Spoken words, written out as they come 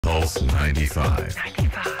Pulse 95.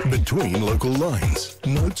 Between local lines,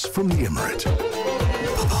 notes from the emirate.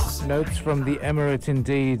 Notes from the emirate,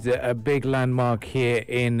 indeed, a big landmark here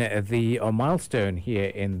in or milestone here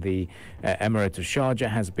in the emirate of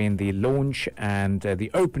Sharjah has been the launch and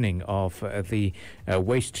the opening of the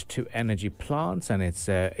waste-to-energy plants, and it's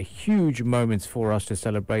a huge moment for us to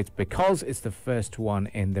celebrate because it's the first one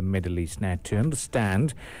in the Middle East. Now, to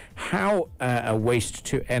understand how a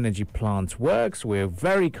waste-to-energy plant works, we're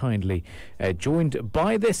very kindly joined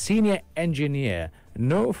by the senior engineer,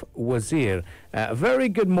 Nouf Wazir. Very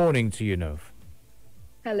good morning to you, Nouf.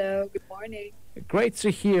 Hello, good morning. Great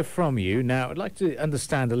to hear from you. Now, I'd like to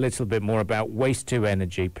understand a little bit more about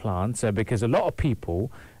waste-to-energy plants because a lot of people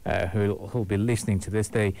who'll be listening to this,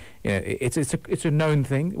 it's a known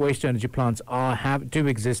thing. Waste-to-energy plants do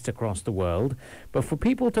exist across the world, but for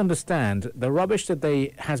people to understand, the rubbish that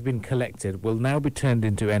has been collected will now be turned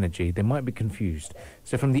into energy. They might be confused.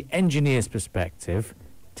 So, from the engineer's perspective,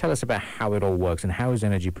 tell us about how it all works and how is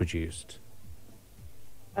energy produced.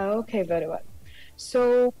 Okay, very well.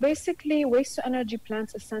 So basically, waste-to-energy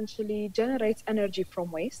plants essentially generate energy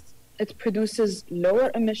from waste. It produces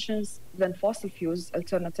lower emissions than fossil fuels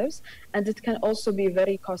alternatives, and it can also be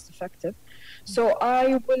very cost-effective. So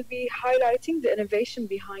I will be highlighting the innovation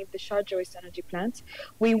behind the Sharjah waste-to-energy plant.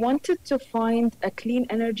 We wanted to find a clean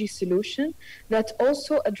energy solution that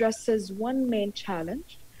also addresses one main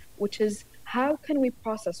challenge, which is how can we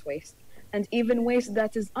process waste, and even waste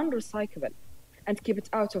that is unrecyclable, and keep it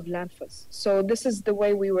out of landfills? So this is the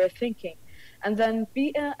way we were thinking. And then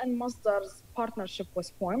BIA and Masdar's partnership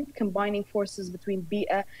was formed, combining forces between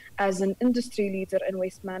BIA as an industry leader in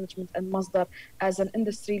waste management and Masdar as an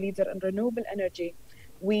industry leader in renewable energy.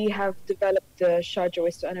 We have developed the Sharjah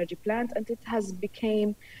waste-to-energy plant, and it has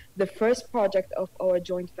become the first project of our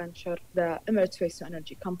joint venture, the Emirate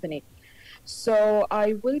Waste-to-Energy Company. So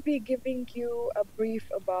I will be giving you a brief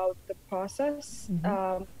about the process.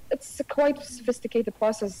 It's a quite sophisticated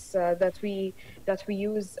process that we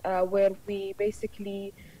use, where we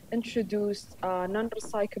basically introduced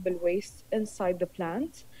non-recyclable waste inside the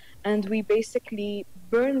plant, and we basically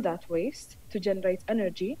burn that waste to generate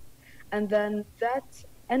energy, and then that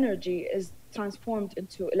energy is transformed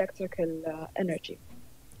into electrical energy.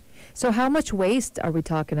 So how much waste are we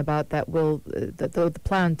talking about that the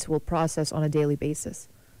plant will process on a daily basis?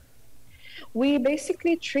 We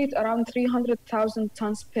basically treat around 300,000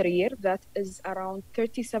 tons per year. That is around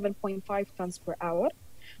 37.5 tons per hour.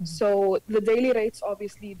 So the daily rates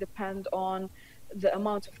obviously depend on the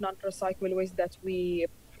amount of non-recyclable waste that we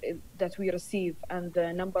receive and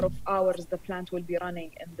the number of hours the plant will be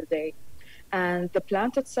running in the day. And the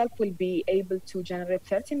plant itself will be able to generate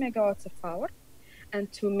 30 megawatts of power. And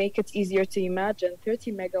to make it easier to imagine,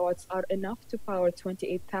 30 megawatts are enough to power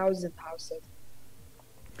 28,000 houses.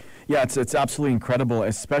 Yeah, it's absolutely incredible,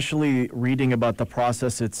 especially reading about the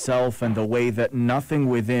process itself and the way that nothing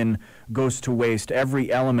within goes to waste.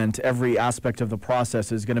 Every element, every aspect of the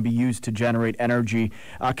process is going to be used to generate energy.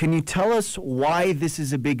 Can you tell us why this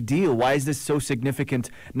is a big deal? Why is this so significant,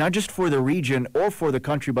 not just for the region or for the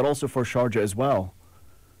country, but also for Sharjah as well?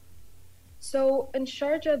 So in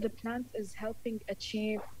Sharjah, the plant is helping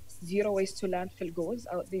achieve zero waste to landfill goals.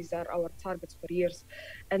 These are our targets for years.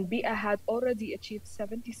 And BIA had already achieved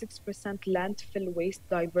 76% landfill waste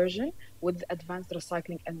diversion with advanced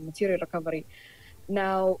recycling and material recovery.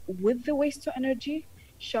 Now, with the waste to energy,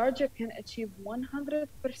 Sharjah can achieve 100%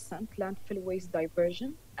 landfill waste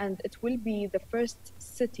diversion, and it will be the first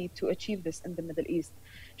city to achieve this in the Middle East.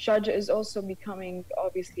 Sharjah is also becoming,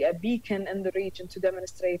 obviously, a beacon in the region to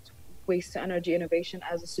demonstrate waste-to-energy innovation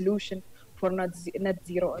as a solution for net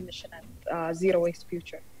zero emission and zero waste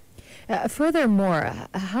future. Furthermore,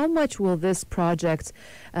 how much will this project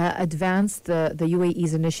advance the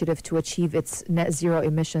UAE's initiative to achieve its net zero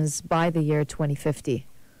emissions by the year 2050?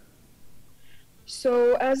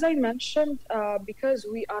 So, as I mentioned, because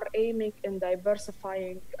we are aiming in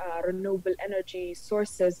diversifying renewable energy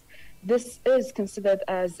sources, this is considered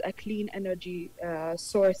as a clean energy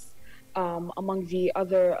source among the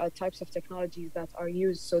other types of technologies that are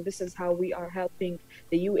used. So this is how we are helping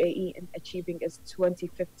the UAE in achieving its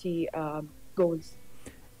 2050 goals.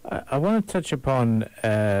 I want to touch upon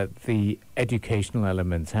the educational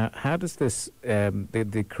elements. How does this,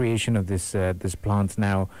 the creation of this plant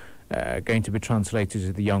now going to be translated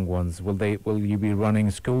to the young ones? Will you be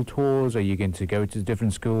running school tours? Are you going to go to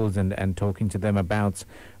different schools and talking to them about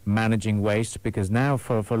managing waste? Because now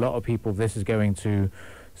for a lot of people, this is going to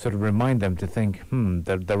sort of remind them to think,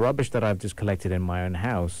 the rubbish that I've just collected in my own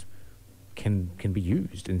house can be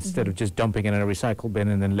used instead of just dumping it in a recycle bin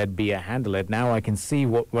and then let BIA handle it. Now I can see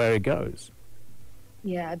where it goes.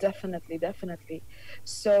 Yeah, definitely, definitely.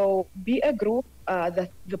 So, be a group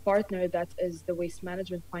that the partner that is the waste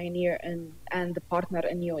management pioneer and the partner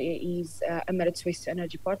in UAE's Emirates Waste to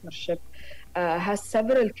Energy Partnership has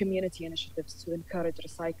several community initiatives to encourage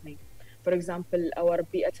recycling. For example, our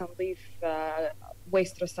بيئة تنظيف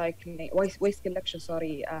waste recycling, waste collection,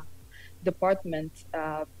 sorry, department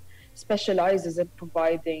specializes in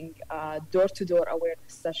providing door-to-door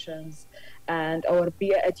awareness sessions, and our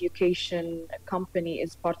BIA education company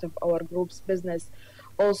is part of our group's business,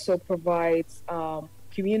 also provides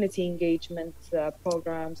community engagement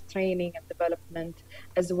programs, training and development,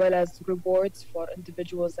 as well as rewards for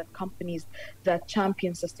individuals and companies that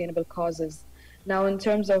champion sustainable causes. Now, in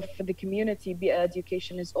terms of the community, BIA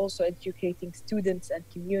education is also educating students and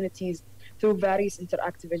communities through various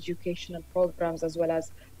interactive educational programs, as well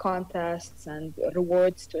as contests and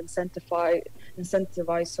rewards to incentivize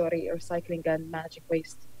recycling and managing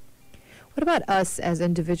waste. What about us as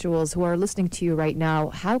individuals who are listening to you right now?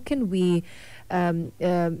 How can we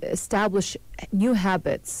establish new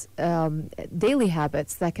habits, daily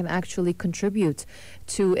habits that can actually contribute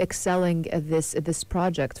to excelling this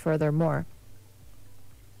project furthermore?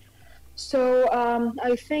 So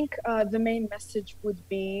I think the main message would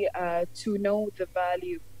be to know the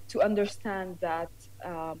value, to understand that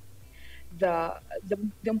the, the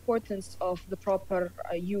importance of the proper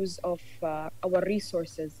use of our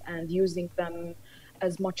resources and using them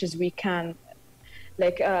as much as we can.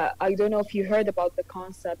 Like, I don't know if you heard about the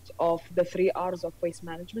concept of the 3 R's of waste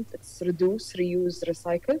management. It's reduce, reuse,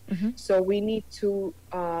 recycle. So we need to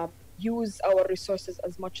use our resources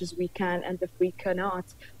as much as we can, and if we cannot,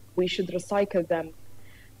 we should recycle them.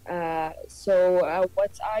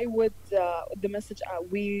 What I would, the message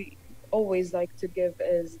we always like to give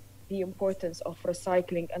is the importance of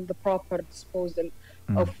recycling and the proper disposal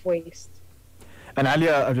of waste. And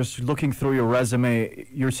Alia, just looking through your resume,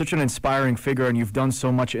 you're such an inspiring figure, and you've done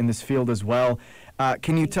so much in this field as well.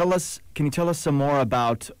 Can you tell us some more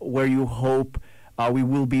about where you hope we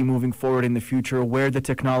will be moving forward in the future, where the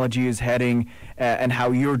technology is heading, and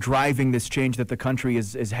how you're driving this change that the country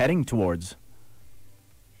is heading towards?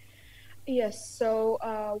 Yes, so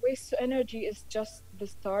waste to energy is just the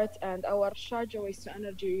start, and our Sharjah waste to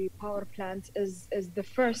energy power plant is the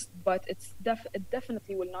first, but it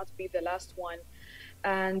definitely will not be the last one.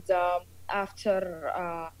 And after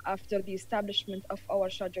the establishment of our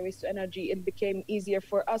Sharjah waste to energy, it became easier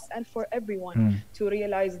for us and for everyone to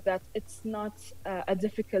realize that it's not a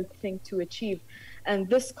difficult thing to achieve, and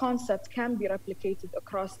this concept can be replicated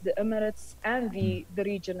across the Emirates and the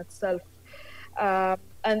region itself.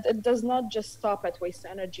 And it does not just stop at waste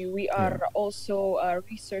to energy. We are also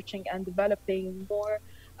researching and developing more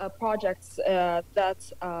projects that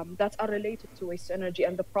are related to waste to energy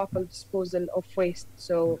and the proper disposal of waste.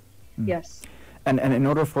 So, yes. And in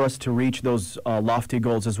order for us to reach those lofty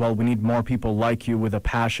goals as well, we need more people like you with a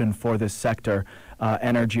passion for this sector,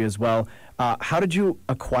 energy as well. How did you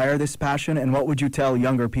acquire this passion, and what would you tell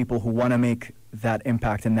younger people who want to make that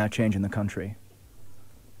impact and that change in the country?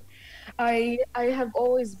 I have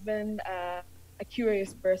always been a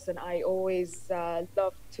curious person. I always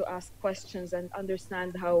love to ask questions and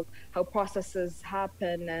understand how processes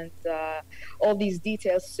happen and all these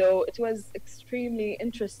details. So it was extremely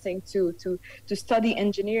interesting to study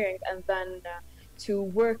engineering and then to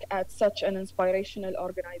work at such an inspirational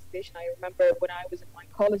organization. I remember when I was in my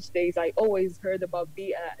college days, I always heard about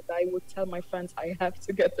BIA, and I would tell my friends I have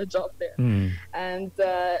to get a job there. And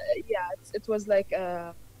it was like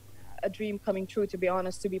a dream coming true, to be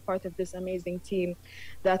honest, to be part of this amazing team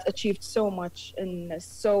that achieved so much in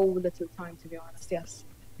so little time, to be honest. Yes.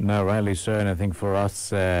 No, rightly so. And I think for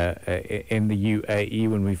us in the UAE,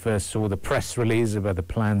 when we first saw the press release about the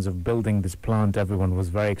plans of building this plant, everyone was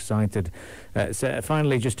very excited. So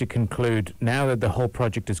finally, just to conclude, now that the whole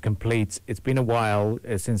project is complete, it's been a while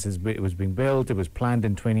since it was being built. It was planned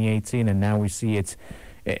in 2018, and now we see it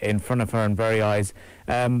in front of our own very eyes.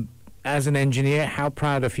 As an engineer, how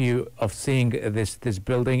proud of you of seeing this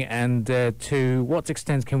building, and to what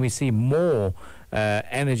extent can we see more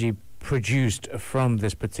energy produced from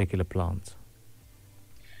this particular plant?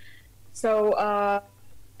 So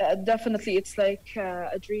definitely it's like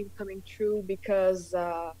a dream coming true, because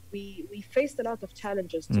we faced a lot of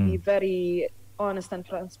challenges, to be very honest and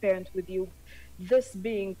transparent with you. This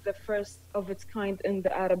being the first of its kind in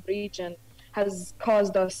the Arab region has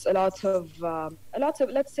caused us a lot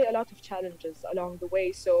of challenges along the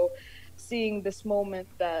way. So seeing this moment,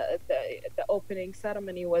 the opening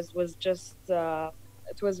ceremony was just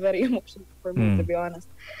it was very emotional for me, to be honest.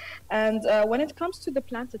 And when it comes to the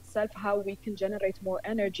plant itself, how we can generate more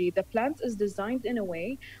energy, the plant is designed in a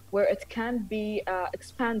way where it can be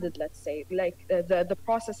expanded, let's say. Like the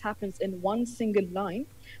process happens in one single line,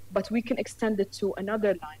 but we can extend it to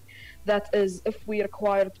another line. That is, if we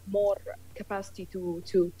required more capacity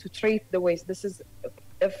to treat the waste. This is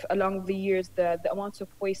if along the years the amount of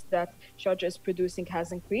waste that Sharjah is producing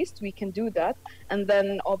has increased, we can do that. And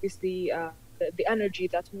then obviously the energy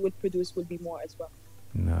that we will produce will be more as well.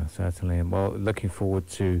 No, certainly. Well, looking forward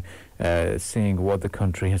to seeing what the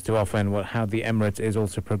country has to offer and how the Emirate is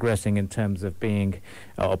also progressing in terms of being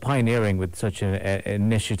or pioneering with such an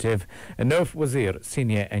initiative. Nouf Wazir,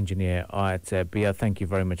 Senior Engineer at BIA, thank you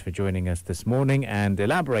very much for joining us this morning and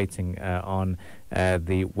elaborating on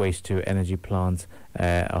the waste-to-energy plant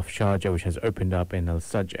of Sharjah, which has opened up in Al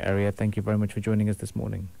Sharjah area. Thank you very much for joining us this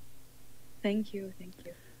morning. Thank you. Thank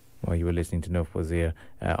you. Well, you were listening to Nouf Wazir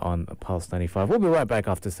on Pulse 95. We'll be right back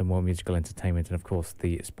after some more musical entertainment and, of course,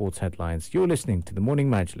 the sports headlines. You're listening to the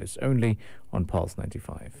Morning Majlis, only on Pulse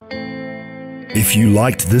 95. If you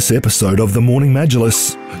liked this episode of the Morning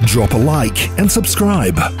Majlis, drop a like and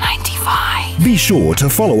subscribe. 95. Be sure to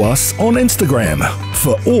follow us on Instagram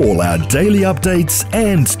for all our daily updates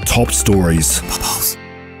and top stories. Pulse.